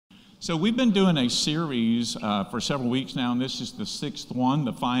So we've been doing a series for several weeks now, and this is the sixth one,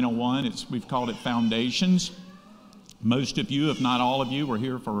 the final one. We've called it Foundations. Most of you, if not all of you, were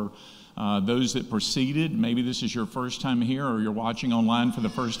here for those that preceded. Maybe this is your first time here or you're watching online for the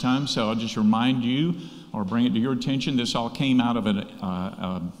first time, so I'll just remind you or bring it to your attention. This all came out of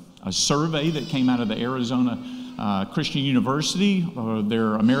a survey that came out of the Arizona Christian University,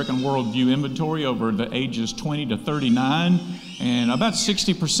 their American Worldview Inventory over the ages 20 to 39. And about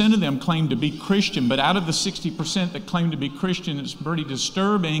 60% of them claim to be Christian, but out of the 60% that claim to be Christian, it's pretty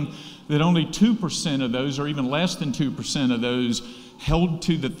disturbing that only 2% of those, or even less than 2% of those, held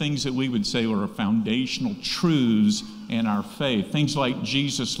to the things that we would say are foundational truths in our faith. Things like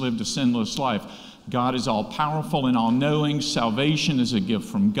Jesus lived a sinless life. God is all-powerful and all-knowing. Salvation is a gift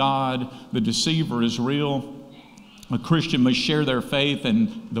from God. The deceiver is real. A Christian must share their faith,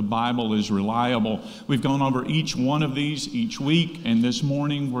 and the Bible is reliable. We've gone over each one of these each week, and this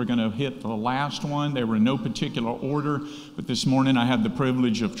morning we're going to hit the last one. They were in no particular order, but this morning I have the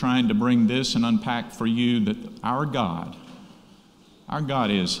privilege of trying to bring this and unpack for you that our God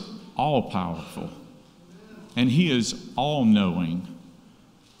is all-powerful, and He is all-knowing.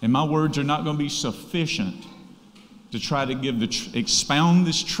 And my words are not going to be sufficient to try to expound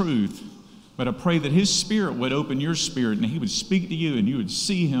this truth, but I pray that His Spirit would open your spirit and He would speak to you and you would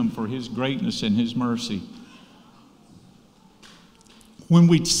see Him for His greatness and His mercy. When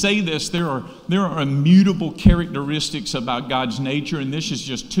we say this, there are immutable characteristics about God's nature, and this is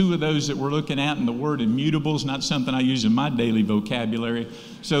just two of those that we're looking at, and the word immutable is not something I use in my daily vocabulary.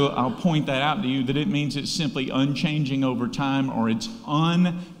 So I'll point that out to you, that it means it's simply unchanging over time, or it's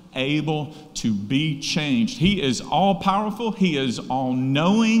unable to be changed. He is all-powerful, He is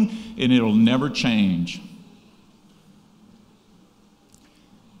all-knowing, and it'll never change.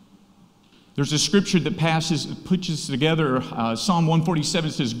 There's a scripture that puts us together. Psalm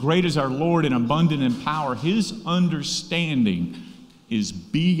 147 says, "Great is our Lord and abundant in power. His understanding is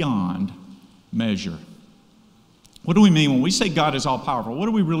beyond measure." What do we mean when we say God is all-powerful? What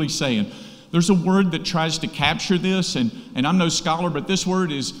are we really saying? There's a word that tries to capture this, and I'm no scholar, but this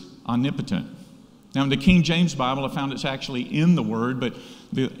word is omnipotent. Now, in the King James Bible, I found it's actually in the word, but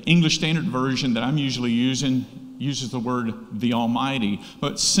the English Standard Version that I'm usually using uses the word the Almighty.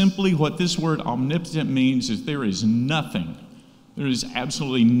 But simply what this word omnipotent means is there is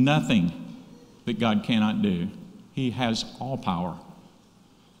absolutely nothing that God cannot do. He has all power.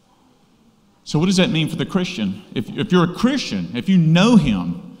 So what does that mean for the Christian? If you're a Christian, if you know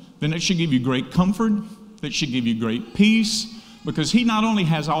Him, then it should give you great comfort, that should give you great peace, because He not only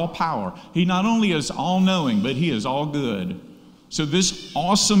has all power, He not only is all-knowing, but He is all good. So this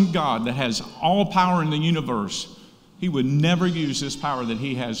awesome God that has all power in the universe, He would never use this power that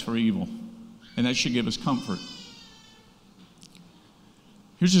He has for evil. And that should give us comfort.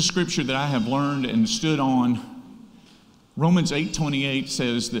 Here's a scripture that I have learned and stood on. Romans 8:28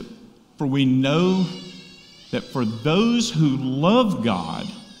 says that, "For we know that for those who love God,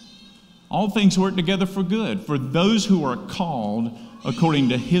 all things work together for good, for those who are called according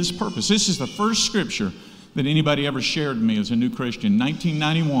to His purpose." This is the first scripture that anybody ever shared with me as a new Christian.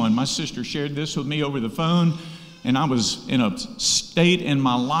 1991, my sister shared this with me over the phone, and I was in a state in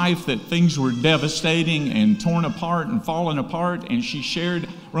my life that things were devastating and torn apart and falling apart, and she shared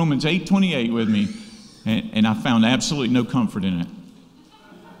Romans 8:28 with me, and I found absolutely no comfort in it.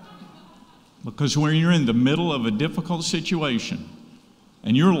 Because when you're in the middle of a difficult situation,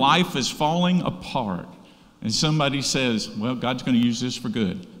 and your life is falling apart, and somebody says, well, God's going to use this for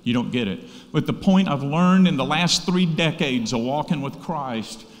good, you don't get it. But the point I've learned in the last 3 decades of walking with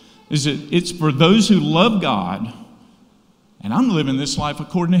Christ is that it's for those who love God, and I'm living this life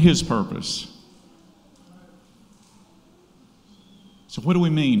according to His purpose. So what do we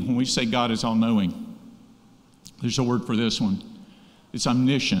mean when we say God is all-knowing? There's a word for this one. It's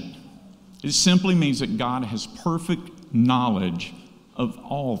omniscient. It simply means that God has perfect knowledge of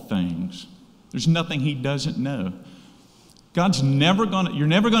all things. There's nothing He doesn't know. You're never going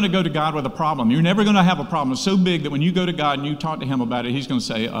to go to God with a problem. You're never going to have a problem so big that when you go to God and you talk to Him about it, He's going to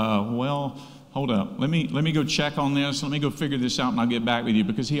say, well, hold up. Let me go check on this. Let me go figure this out, and I'll get back with you,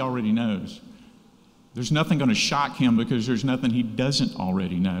 because He already knows. There's nothing going to shock Him, because there's nothing He doesn't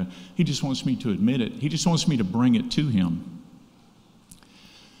already know. He just wants me to admit it. He just wants me to bring it to Him.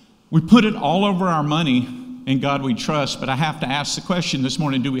 We put it all over our money. In God we trust, but I have to ask the question this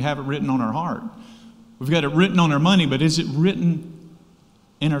morning, do we have it written on our heart? We've got it written on our money, but is it written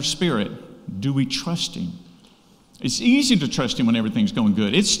in our spirit? Do we trust Him? It's easy to trust Him when everything's going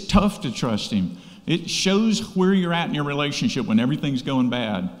good. It's tough to trust Him. It shows where you're at in your relationship when everything's going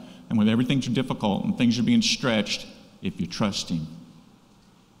bad and when everything's difficult and things are being stretched, if you trust Him.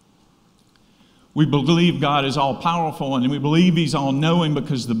 We believe God is all-powerful, and we believe He's all-knowing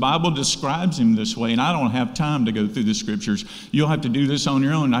because the Bible describes Him this way, and I don't have time to go through the Scriptures. You'll have to do this on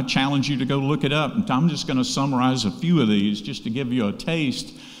your own. I challenge you to go look it up. I'm just going to summarize a few of these just to give you a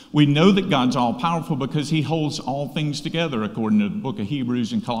taste. We know that God's all-powerful because He holds all things together, according to the book of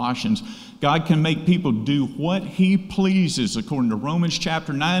Hebrews and Colossians. God can make people do what He pleases. According to Romans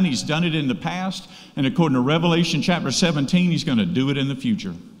chapter 9, He's done it in the past, and according to Revelation chapter 17, He's going to do it in the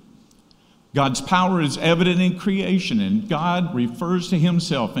future. God's power is evident in creation, and God refers to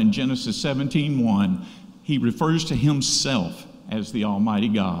Himself in Genesis 17:1. He refers to Himself as the Almighty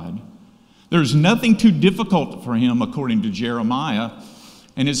God. There's nothing too difficult for Him, according to Jeremiah,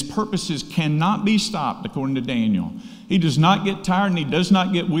 and His purposes cannot be stopped, according to Daniel. He does not get tired and He does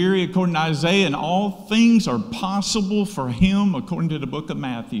not get weary, according to Isaiah, and all things are possible for Him, according to the book of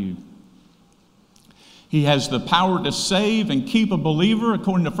Matthew. He has the power to save and keep a believer,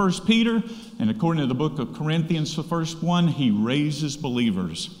 according to 1 Peter. And according to the book of Corinthians, the first one, He raises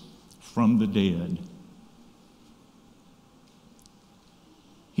believers from the dead.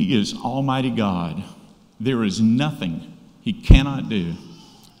 He is Almighty God. There is nothing He cannot do.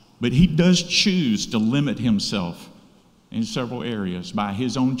 But He does choose to limit Himself in several areas by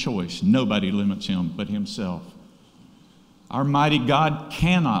His own choice. Nobody limits Him but Himself. Our mighty God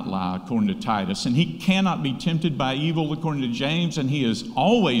cannot lie, according to Titus, and He cannot be tempted by evil, according to James, and He is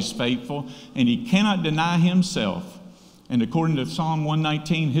always faithful, and He cannot deny Himself. And according to Psalm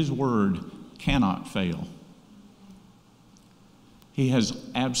 119, His word cannot fail. He has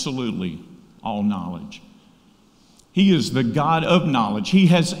absolutely all knowledge. He is the God of knowledge. He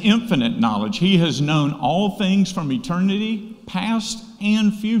has infinite knowledge. He has known all things from eternity, past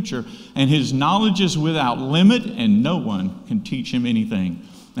and future, and His knowledge is without limit, and no one can teach Him anything.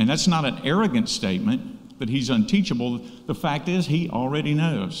 And that's not an arrogant statement, but He's unteachable. The fact is, He already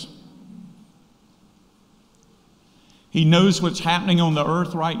knows. He knows what's happening on the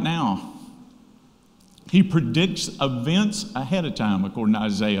earth right now. He predicts events ahead of time, according to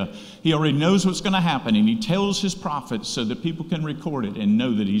Isaiah. He already knows what's going to happen, and He tells His prophets so that people can record it and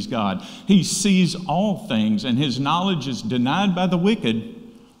know that He's God. He sees all things, and His knowledge is denied by the wicked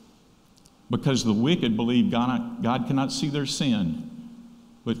because the wicked believe God cannot see their sin.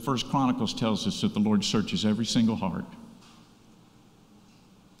 But 1 Chronicles tells us that the Lord searches every single heart.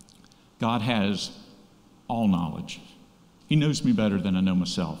 God has all knowledge. He knows me better than I know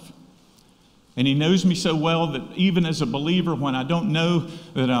myself. And He knows me so well that even as a believer, when I don't know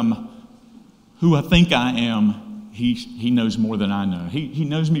that I'm who I think I am, He knows more than I know. He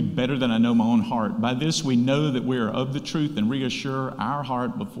knows me better than I know my own heart. By this we know that we are of the truth and reassure our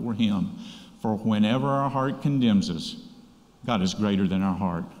heart before Him. For whenever our heart condemns us, God is greater than our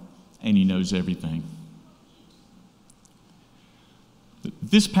heart, and He knows everything.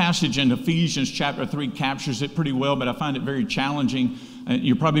 This passage in Ephesians chapter 3 captures it pretty well, but I find it very challenging.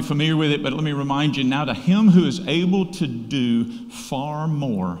 You're probably familiar with it, but let me remind you now, to Him who is able to do far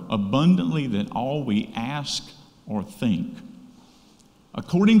more abundantly than all we ask or think,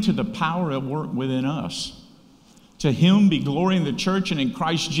 according to the power at work within us. To Him be glory in the church and in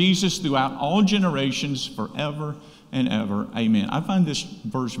Christ Jesus throughout all generations, forever and ever. Amen. I find this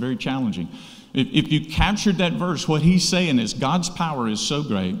verse very challenging. If you captured that verse, what he's saying is God's power is so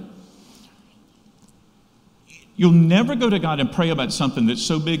great. You'll never go to God and pray about something that's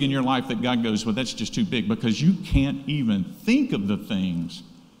so big in your life that God goes, well, that's just too big, because you can't even think of the things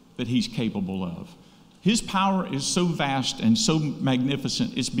that He's capable of. His power is so vast and so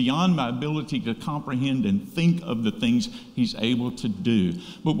magnificent, it's beyond my ability to comprehend and think of the things He's able to do.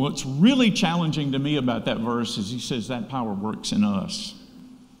 But what's really challenging to me about that verse is He says that power works in us.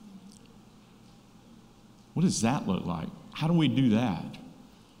 What does that look like? How do we do that?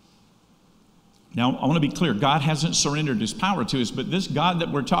 Now, I want to be clear. God hasn't surrendered His power to us, but this God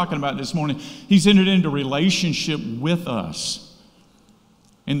that we're talking about this morning, He's entered into relationship with us.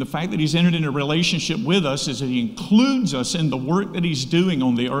 And the fact that He's entered into a relationship with us is that He includes us in the work that He's doing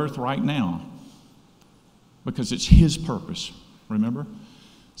on the earth right now, because it's His purpose, remember?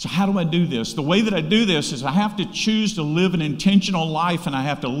 So how do I do this? The way that I do this is I have to choose to live an intentional life, and I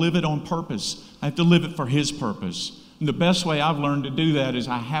have to live it on purpose. I have to live it for His purpose. And the best way I've learned to do that is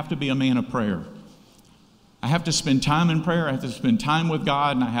I have to be a man of prayer. I have to spend time in prayer. I have to spend time with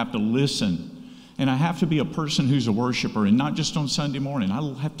God, and I have to listen. And I have to be a person who's a worshiper, and not just on Sunday morning. I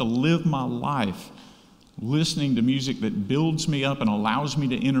have to live my life listening to music that builds me up and allows me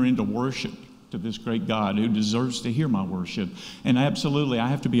to enter into worship to this great God who deserves to hear my worship. And absolutely, I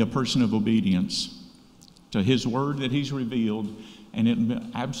have to be a person of obedience to His word that He's revealed, And it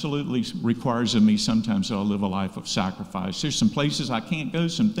absolutely requires of me sometimes that I live a life of sacrifice. There's some places I can't go,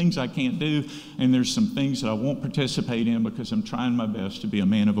 some things I can't do, and there's some things that I won't participate in because I'm trying my best to be a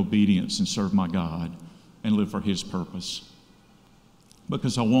man of obedience and serve my God and live for His purpose.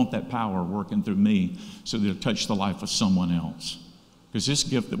 Because I want that power working through me so that it'll touch the life of someone else. Because this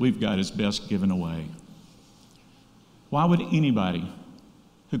gift that we've got is best given away. Why would anybody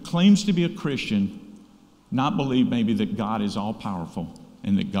who claims to be a Christian not believe maybe that God is all-powerful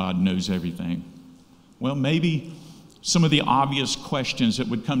and that God knows everything? Well, maybe some of the obvious questions that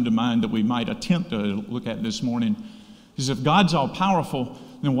would come to mind that we might attempt to look at this morning is, if God's all-powerful,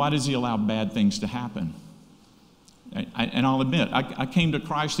 then why does He allow bad things to happen? And I'll admit, I came to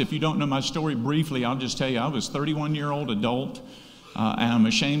Christ. If you don't know my story briefly, I'll just tell you, I was a 31-year-old adult, and I'm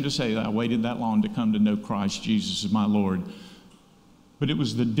ashamed to say that I waited that long to come to know Christ Jesus as my Lord. But it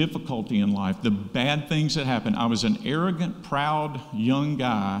was the difficulty in life, the bad things that happened. I was an arrogant, proud, young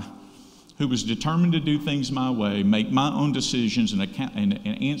guy who was determined to do things my way, make my own decisions, and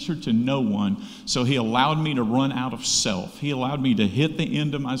answer to no one. So He allowed me to run out of self. He allowed me to hit the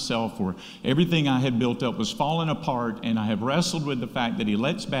end of myself where everything I had built up was falling apart, and I have wrestled with the fact that He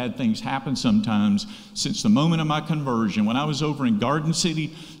lets bad things happen sometimes since the moment of my conversion. When I was over in Garden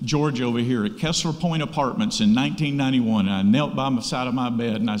City, Georgia, over here at Kessler Point Apartments in 1991, and I knelt by the side of my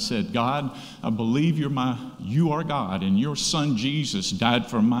bed and I said, God, I believe you are God, and your Son Jesus died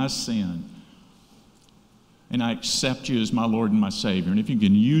for my sin. And I accept you as my Lord and my Savior. And if you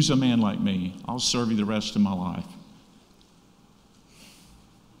can use a man like me, I'll serve you the rest of my life.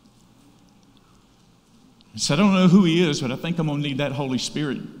 So I don't know who He is, but I think I'm going to need that Holy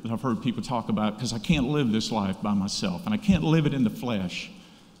Spirit that I've heard people talk about, because I can't live this life by myself, and I can't live it in the flesh.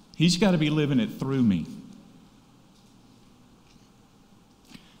 He's got to be living it through me.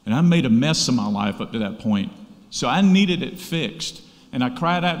 And I made a mess of my life up to that point, so I needed it fixed. And I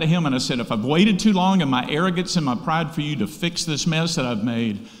cried out to Him and I said, if I've waited too long in my arrogance and my pride for you to fix this mess that I've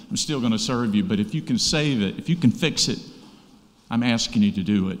made, I'm still going to serve you. But if you can save it, if you can fix it, I'm asking you to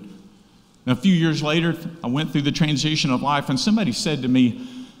do it. Now, a few years later, I went through the transition of life, and somebody said to me,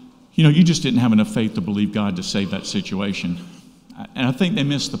 you know, you just didn't have enough faith to believe God to save that situation. And I think they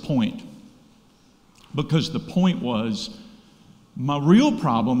missed the point. Because the point was, my real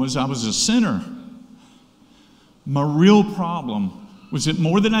problem was I was a sinner. My real problem was that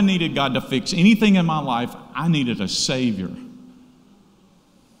more than I needed God to fix anything in my life, I needed a Savior.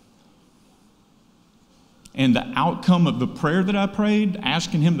 And the outcome of the prayer that I prayed,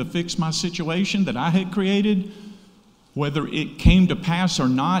 asking Him to fix my situation that I had created, whether it came to pass or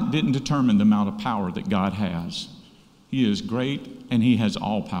not, didn't determine the amount of power that God has. He is great, and He has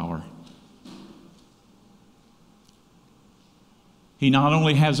all power. He not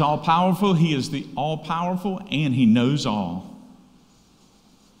only has all powerful, He is the all powerful, and He knows all.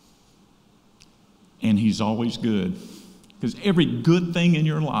 And He's always good. Because every good thing in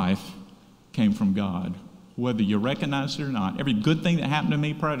your life came from God, whether you recognize it or not. Every good thing that happened to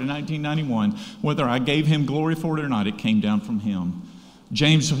me prior to 1991, whether I gave Him glory for it or not, it came down from Him.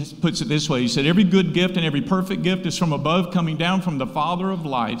 James puts it this way. He said, every good gift and every perfect gift is from above, coming down from the Father of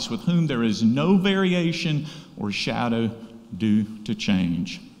lights, with whom there is no variation or shadow due to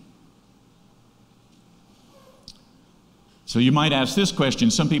change. So you might ask this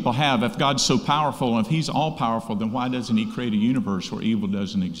question, some people have, if God's so powerful and if He's all powerful, then why doesn't He create a universe where evil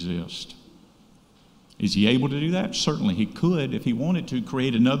doesn't exist? Is He able to do that? Certainly He could, if He wanted to,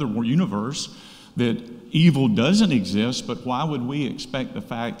 create another universe that evil doesn't exist, but why would we expect the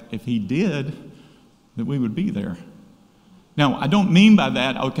fact, if He did, that we would be there? Now, I don't mean by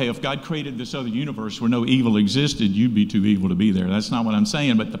that, okay, if God created this other universe where no evil existed, you'd be too evil to be there. That's not what I'm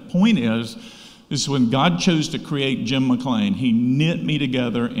saying, but the point is when God chose to create Jim Mclean, He knit me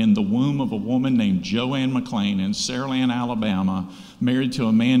together in the womb of a woman named Joanne Mclean in Saraland, Alabama, married to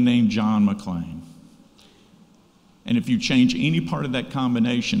a man named John Mclean. And if you change any part of that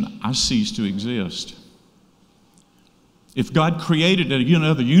combination, I cease to exist. If God created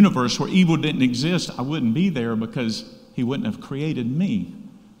another universe where evil didn't exist, I wouldn't be there, because He wouldn't have created me.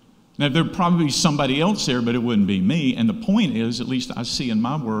 Now, there'd probably be somebody else there, but it wouldn't be me. And the point is, at least I see in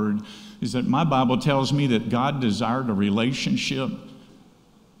my word, is that my Bible tells me that God desired a relationship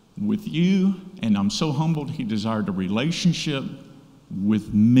with you, and I'm so humbled He desired a relationship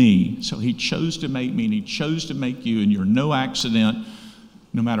with me. So He chose to make me, and He chose to make you, and you're no accident.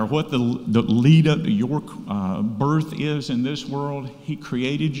 No matter what the lead up to your birth is in this world, He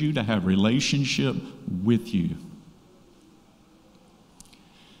created you to have relationship with you.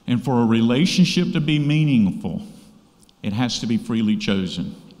 And for a relationship to be meaningful, it has to be freely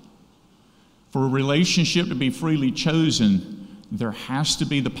chosen. For a relationship to be freely chosen, there has to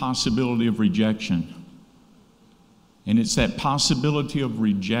be the possibility of rejection. And it's that possibility of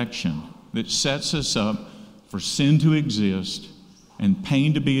rejection that sets us up for sin to exist and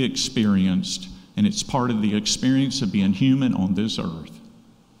pain to be experienced, and it's part of the experience of being human on this earth.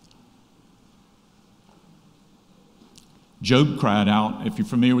 Job cried out. If you're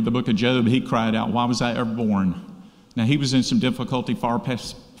familiar with the book of Job, he cried out, "Why was I ever born?" Now, he was in some difficulty far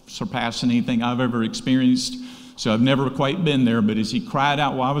surpassing anything I've ever experienced, so I've never quite been there, but as he cried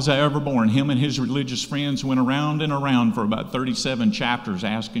out, "Why was I ever born?" him and his religious friends went around and around for about 37 chapters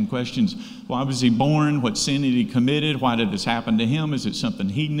asking questions. Why was he born? What sin had he committed? Why did this happen to him? Is it something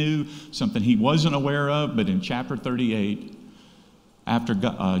he knew, something he wasn't aware of? But in chapter 38, after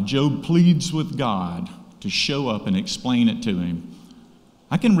Job pleads with God to show up and explain it to him,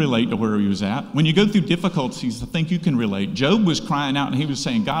 I can relate to where he was at. When you go through difficulties, I think you can relate. Job was crying out and he was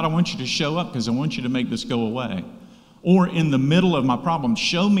saying, "God, I want you to show up because I want you to make this go away." Or in the middle of my problem,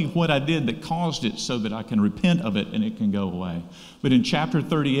 show me what I did that caused it so that I can repent of it and it can go away. But in chapter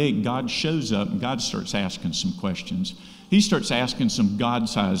 38, God shows up and God starts asking some questions. He starts asking some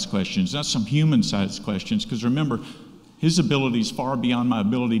God-sized questions, not some human-sized questions, because remember, his ability is far beyond my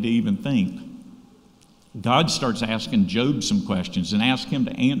ability to even think. God starts asking Job some questions and asks him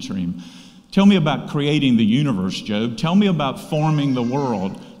to answer him. Tell me about creating the universe, Job. Tell me about forming the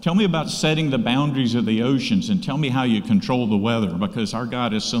world. Tell me about setting the boundaries of the oceans, and tell me how you control the weather, because our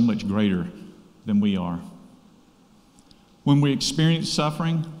God is so much greater than we are. When we experience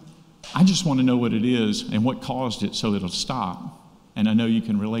suffering, I just want to know what it is and what caused it so it'll stop. And I know you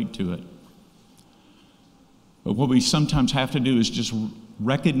can relate to it. But what we sometimes have to do is just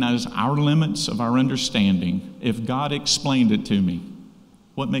recognize our limits of our understanding. If God explained it to me,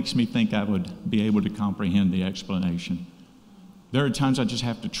 what makes me think I would be able to comprehend the explanation? There are times I just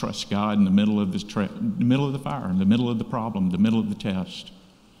have to trust God in the middle of the middle of the fire, in the middle of the problem, the middle of the test,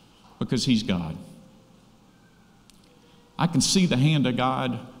 because He's God. I can see the hand of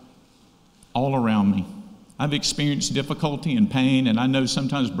God all around me. I've experienced difficulty and pain, and I know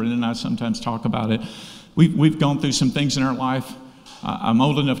sometimes Brenda and I sometimes talk about it. We've gone through some things in our life. I'm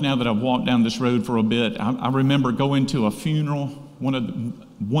old enough now that I've walked down this road for a bit. I remember going to a funeral,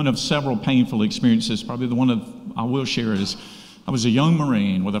 one of several painful experiences. Probably the one I will share is I was a young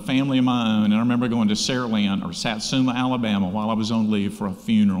Marine with a family of my own, and I remember going to Saraland or Satsuma, Alabama while I was on leave for a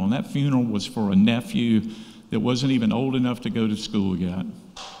funeral. And that funeral was for a nephew that wasn't even old enough to go to school yet.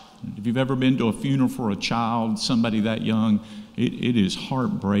 If you've ever been to a funeral for a child, somebody that young, it is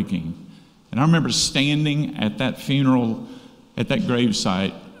heartbreaking. And I remember standing at that funeral, at that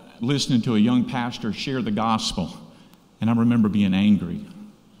gravesite, listening to a young pastor share the gospel, and I remember being angry.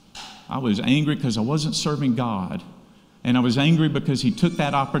 I was angry because I wasn't serving God, and I was angry because He took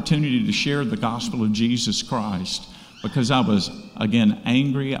that opportunity to share the gospel of Jesus Christ, because I was, again,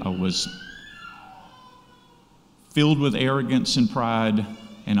 angry. I was filled with arrogance and pride,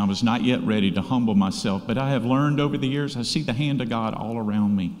 and I was not yet ready to humble myself. But I have learned over the years, I see the hand of God all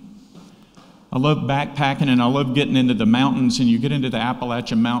around me. I love backpacking, and I love getting into the mountains, and you get into the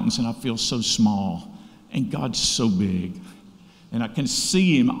Appalachian Mountains, and I feel so small, and God's so big. And I can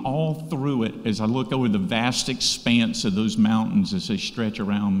see Him all through it as I look over the vast expanse of those mountains as they stretch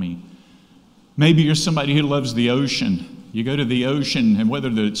around me. Maybe you're somebody who loves the ocean. You go to the ocean, and whether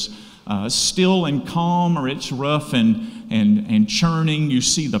it's still and calm or it's rough and churning, you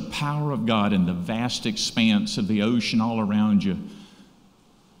see the power of God in the vast expanse of the ocean all around you.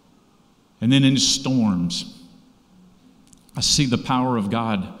 And then in storms, I see the power of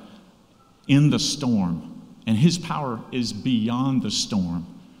God in the storm. And His power is beyond the storm,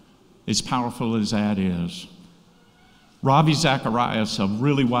 as powerful as that is. Ravi Zacharias, a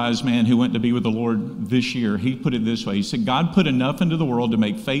really wise man who went to be with the Lord this year, he put it this way. He said, God put enough into the world to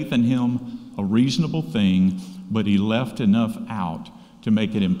make faith in Him a reasonable thing, but He left enough out to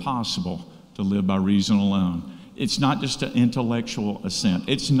make it impossible to live by reason alone. It's not just an intellectual assent.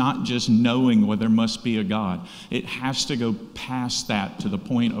 It's not just knowing where there must be a God. It has to go past that to the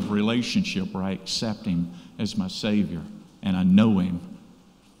point of relationship where I accept Him as my Savior and I know Him.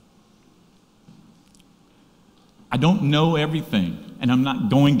 I don't know everything, and I'm not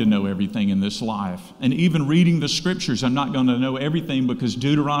going to know everything in this life. And even reading the Scriptures, I'm not going to know everything, because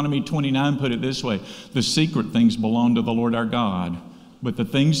Deuteronomy 29 put it this way: the secret things belong to the Lord our God, but the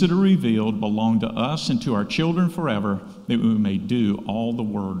things that are revealed belong to us and to our children forever, that we may do all the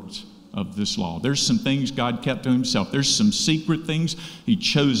words of this law. There's some things God kept to Himself. There's some secret things He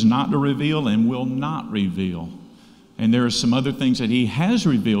chose not to reveal and will not reveal. And there are some other things that He has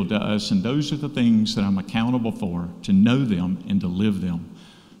revealed to us, and those are the things that I'm accountable for, to know them and to live them,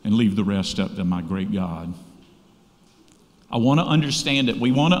 and leave the rest up to my great God. I want to understand it.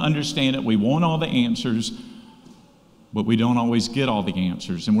 We want to understand it. We want all the answers, but we don't always get all the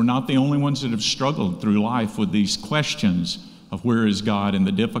answers. And we're not the only ones that have struggled through life with these questions of where is God and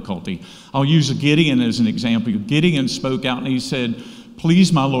the difficulty. I'll use Gideon as an example. Gideon spoke out and he said,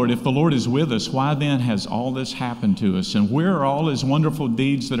 "Please, my Lord, if the Lord is with us, why then has all this happened to us? And where are all his wonderful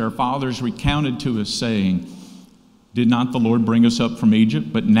deeds that our fathers recounted to us, saying, did not the Lord bring us up from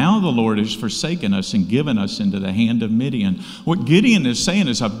Egypt? But now the Lord has forsaken us and given us into the hand of Midian." What Gideon is saying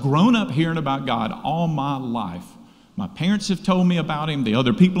is, I've grown up hearing about God all my life. My parents have told me about him. The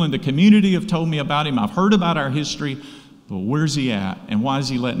other people in the community have told me about him. I've heard about our history. But where's he at? And why is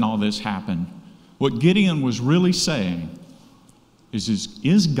he letting all this happen? What Gideon was really saying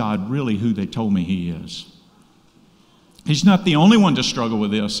is God really who they told me he is? He's not the only one to struggle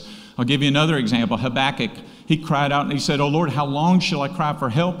with this. I'll give you another example. Habakkuk, he cried out and he said, "Oh Lord, how long shall I cry for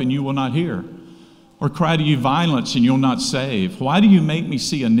help and you will not hear? Or cry to you violence and you'll not save? Why do you make me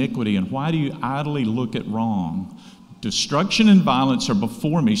see iniquity and why do you idly look at wrong? Destruction and violence are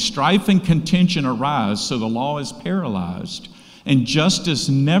before me. Strife and contention arise, so the law is paralyzed. And justice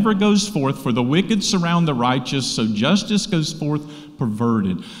never goes forth, for the wicked surround the righteous, so justice goes forth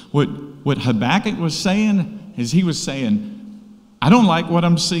perverted." What Habakkuk was saying is he was saying, I don't like what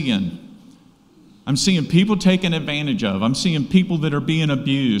I'm seeing. I'm seeing people taken advantage of. I'm seeing people that are being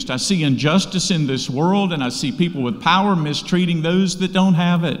abused. I see injustice in this world, and I see people with power mistreating those that don't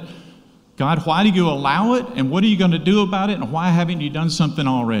have it. God, why do you allow it? And what are you going to do about it? And why haven't you done something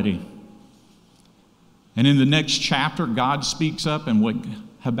already? And in the next chapter, God speaks up, and what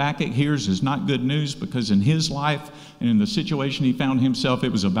Habakkuk hears is not good news, because in his life and in the situation he found himself,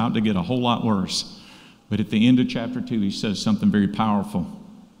 it was about to get a whole lot worse. But at the end of chapter 2, he says something very powerful.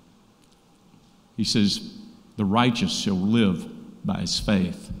 He says, "The righteous shall live by his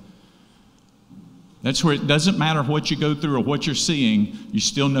faith." That's where it doesn't matter what you go through or what you're seeing, you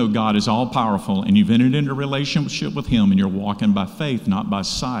still know God is all powerful, and you've entered into a relationship with him, and you're walking by faith, not by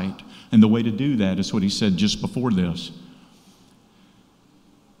sight. And the way to do that is what he said just before this.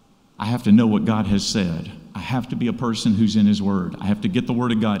 I have to know what God has said. I have to be a person who's in his word. I have to get the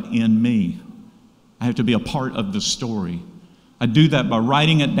word of God in me. I have to be a part of the story. I do that by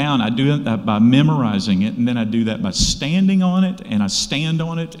writing it down. I do that by memorizing it. And then I do that by standing on it. And I stand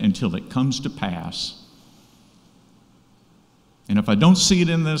on it until it comes to pass. And if I don't see it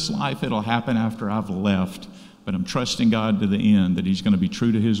in this life, it'll happen after I've left. But I'm trusting God to the end that he's going to be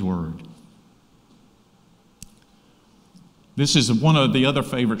true to his word. This is one of the other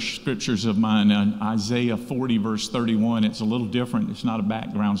favorite scriptures of mine, Isaiah 40, verse 31. It's a little different. It's not a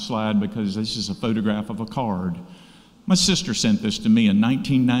background slide because this is a photograph of a card. My sister sent this to me in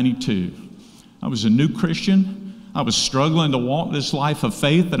 1992. I was a new Christian. I was struggling to walk this life of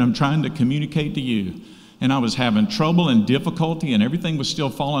faith that I'm trying to communicate to you. And I was having trouble and difficulty, and everything was still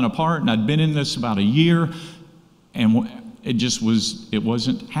falling apart. And I'd been in this about a year, and it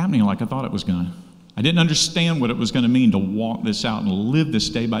wasn't happening like I thought it was going to. I didn't understand what it was going to mean to walk this out and live this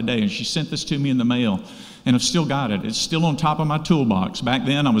day by day. And she sent this to me in the mail, and I've still got it. It's still on top of my toolbox. Back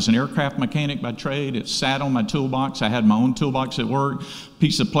then, I was an aircraft mechanic by trade. It sat on my toolbox. I had my own toolbox at work,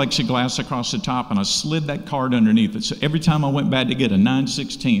 piece of plexiglass across the top, and I slid that card underneath it. So every time I went back to get a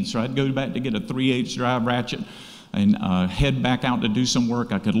 9/16, or I'd go back to get a 3/8 drive ratchet and head back out to do some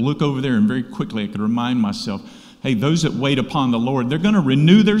work, I could look over there, and very quickly I could remind myself, hey, those that wait upon the Lord, they're going to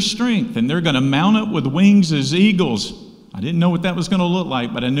renew their strength, and they're going to mount up with wings as eagles. I didn't know what that was going to look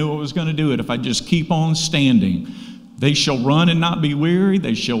like, but I knew it was going to do it if I just keep on standing. They shall run and not be weary.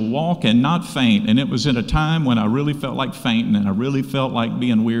 They shall walk and not faint. And it was at a time when I really felt like fainting, and I really felt like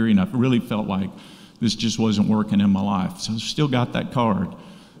being weary, and I really felt like this just wasn't working in my life. So I've still got that card,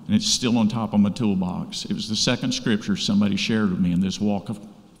 and it's still on top of my toolbox. It was the second scripture somebody shared with me in this walk of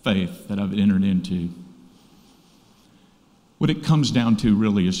faith that I've entered into. What it comes down to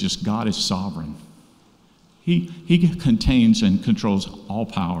really is just God is sovereign. He contains and controls all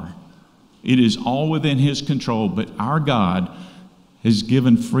power. It is all within his control, but our God has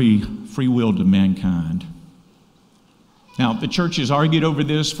given free will to mankind. Now, the church has argued over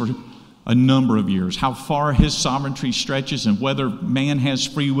this for a number of years, how far his sovereignty stretches and whether man has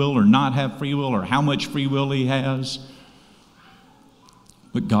free will or not have free will, or how much free will he has.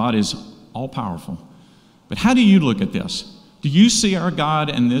 But God is all powerful. But how do you look at this? Do you see our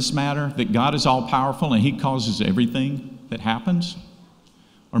God in this matter, that God is all powerful and he causes everything that happens?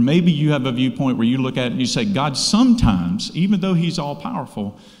 Or maybe you have a viewpoint where you look at it and you say, God sometimes, even though he's all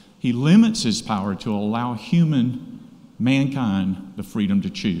powerful, he limits his power to allow mankind, the freedom to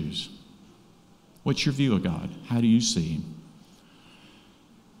choose. What's your view of God? How do you see him?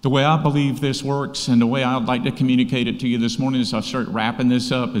 The way I believe this works and the way I'd like to communicate it to you this morning as I start wrapping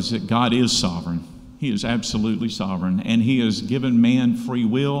this up is that God is sovereign. He is absolutely sovereign, and He has given man free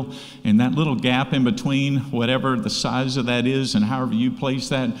will, and that little gap in between, whatever the size of that is and however you place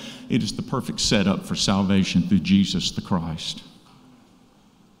that, it is the perfect setup for salvation through Jesus the Christ.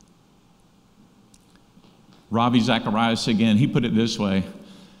 Ravi Zacharias, again, he put it this way.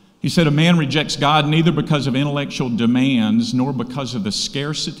 He said, a man rejects God neither because of intellectual demands nor because of the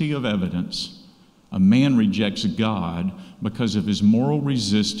scarcity of evidence. A man rejects God because of his moral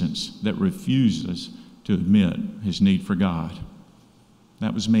resistance that refuses to admit his need for God.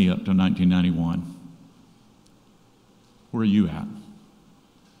 That was me up to 1991. Where are you at?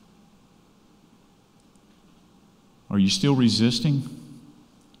 Are you still resisting,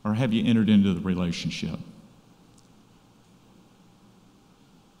 or have you entered into the relationship?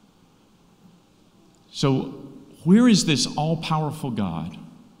 So, where is this all-powerful God?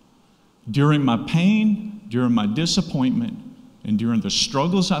 During my pain, during my disappointment, and during the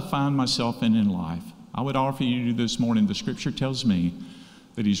struggles I find myself in life, I would offer you this morning, the Scripture tells me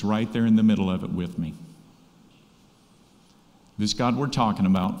that He's right there in the middle of it with me. This God we're talking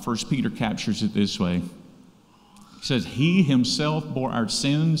about, 1 Peter captures it this way. He says, He Himself bore our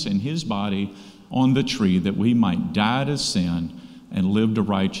sins in His body on the tree that we might die to sin and live to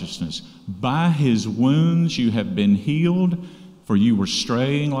righteousness. By His wounds you have been healed, for you were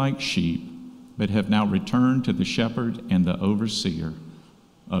straying like sheep, but have now returned to the shepherd and the overseer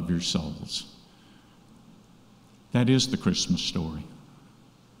of your souls. That is the Christmas story.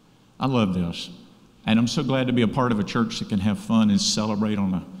 I love this. And I'm so glad to be a part of a church that can have fun and celebrate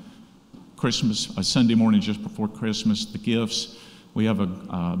on a Sunday morning just before Christmas, the gifts. We have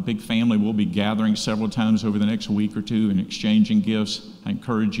a big family. We'll be gathering several times over the next week or two and exchanging gifts. I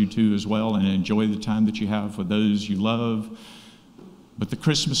encourage you to as well, and enjoy the time that you have with those you love. But the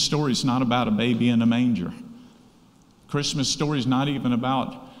Christmas story is not about a baby in a manger. Christmas story is not even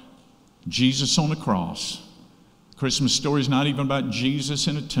about Jesus on a cross. Christmas story is not even about Jesus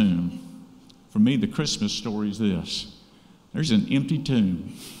in a tomb. For me, the Christmas story is this. There's an empty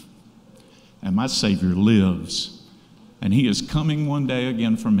tomb, and my Savior lives. And He is coming one day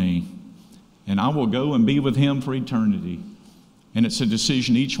again for me. And I will go and be with Him for eternity. And it's a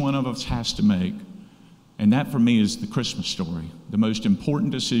decision each one of us has to make. And that for me is the Christmas story, the most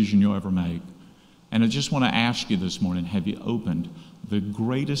important decision you'll ever make. And I just want to ask you this morning, have you opened the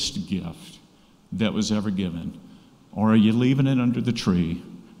greatest gift that was ever given? Or are you leaving it under the tree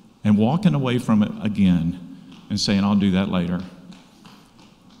and walking away from it again and saying, I'll do that later?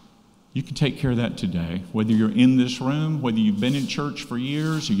 You can take care of that today, whether you're in this room, whether you've been in church for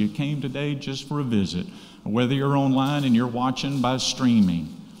years, or you came today just for a visit, or whether you're online and you're watching by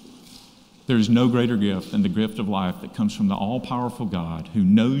streaming. There's no greater gift than the gift of life that comes from the all-powerful God who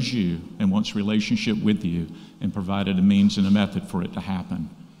knows you and wants relationship with you and provided a means and a method for it to happen.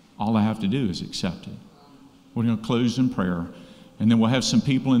 All I have to do is accept it. We're going to close in prayer, and then we'll have some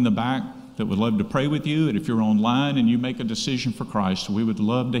people in the back that would love to pray with you. And if you're online and you make a decision for Christ, we would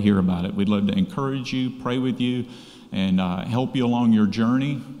love to hear about it. We'd love to encourage you, pray with you, and help you along your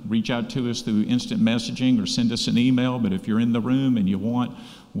journey. Reach out to us through instant messaging or send us an email. But if you're in the room and you want,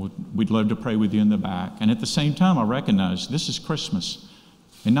 we'd love to pray with you in the back. And at the same time, I recognize this is Christmas.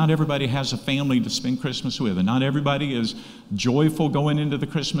 And not everybody has a family to spend Christmas with. And not everybody is joyful going into the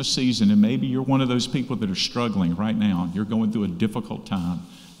Christmas season. And maybe you're one of those people that are struggling right now. You're going through a difficult time.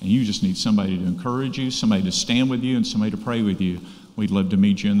 And you just need somebody to encourage you, somebody to stand with you, and somebody to pray with you. We'd love to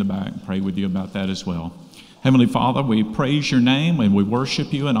meet you in the back and pray with you about that as well. Heavenly Father, we praise your name and we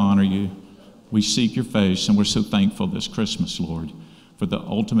worship you and honor you. We seek your face, and we're so thankful this Christmas, Lord, for the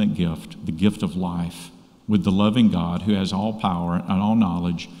ultimate gift, the gift of life, with the loving God who has all power and all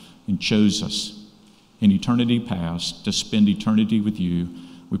knowledge and chose us in eternity past to spend eternity with you.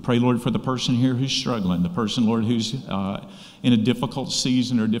 We pray, Lord, for the person here who's struggling, the person, Lord, who's in a difficult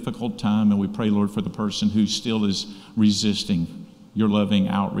season or difficult time, and we pray, Lord, for the person who still is resisting your loving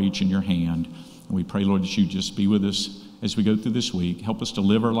outreach in your hand. And we pray, Lord, that you just be with us as we go through this week. Help us to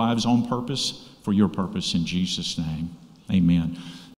live our lives on purpose for your purpose in Jesus' name. Amen.